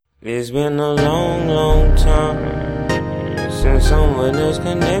It's been a long, long time since someone else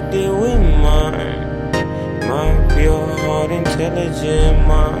connected with mine. My pure heart, intelligent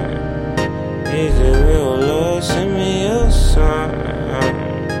mind. Is it real, Lord? Send me a sign.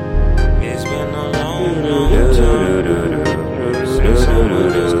 It's been a long, long time since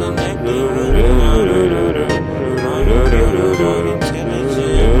someone else connected with mine. My pure heart,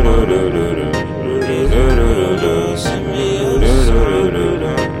 intelligent mind. Is it real, Lord? Send me a sign.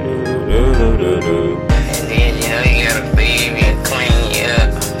 And then, you got a baby and clean you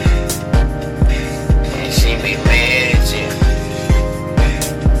up. And she be mad at you.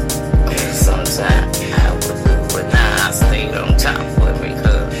 And sometimes I would do, but now I stayed on top of it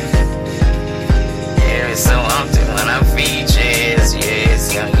because every so often when I feed your ass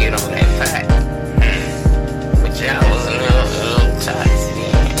gonna get on that pack. But y'all was a little toxic.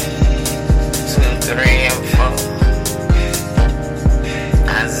 2, 3, and 4.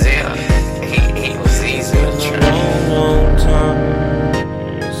 Isaiah. Long time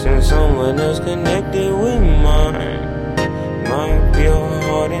since someone else connected with mine. My pure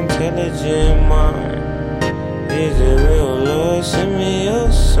heart, intelligent mind. Is it real, Lord? Send me a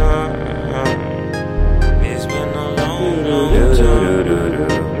sign. It's been a long, long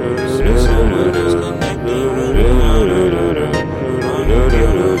time since someone else connected with mine. My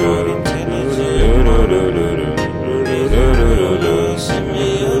pure heart, intelligent mind. Is it real, Lord? Send me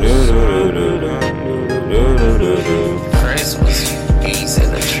a sign. Chris was easy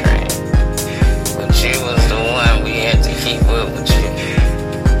to train, but you was the one we had to keep up with you.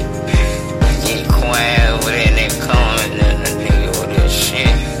 Get quiet over there and they calling and the nigga with that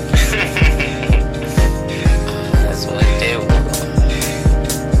shit. That's what they were.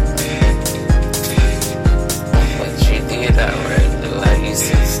 But you did alright, though. I used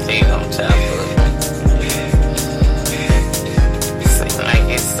to stay on top of it. Seems like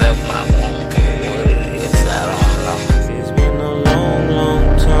it's up my womb.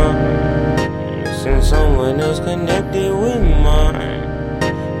 Since someone else connected with mine.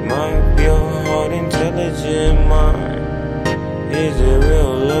 My pure heart, intelligent mind. Is it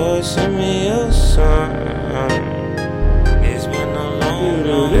real, Lord? Send me a sign. It's been a long,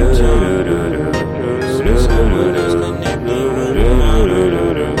 long time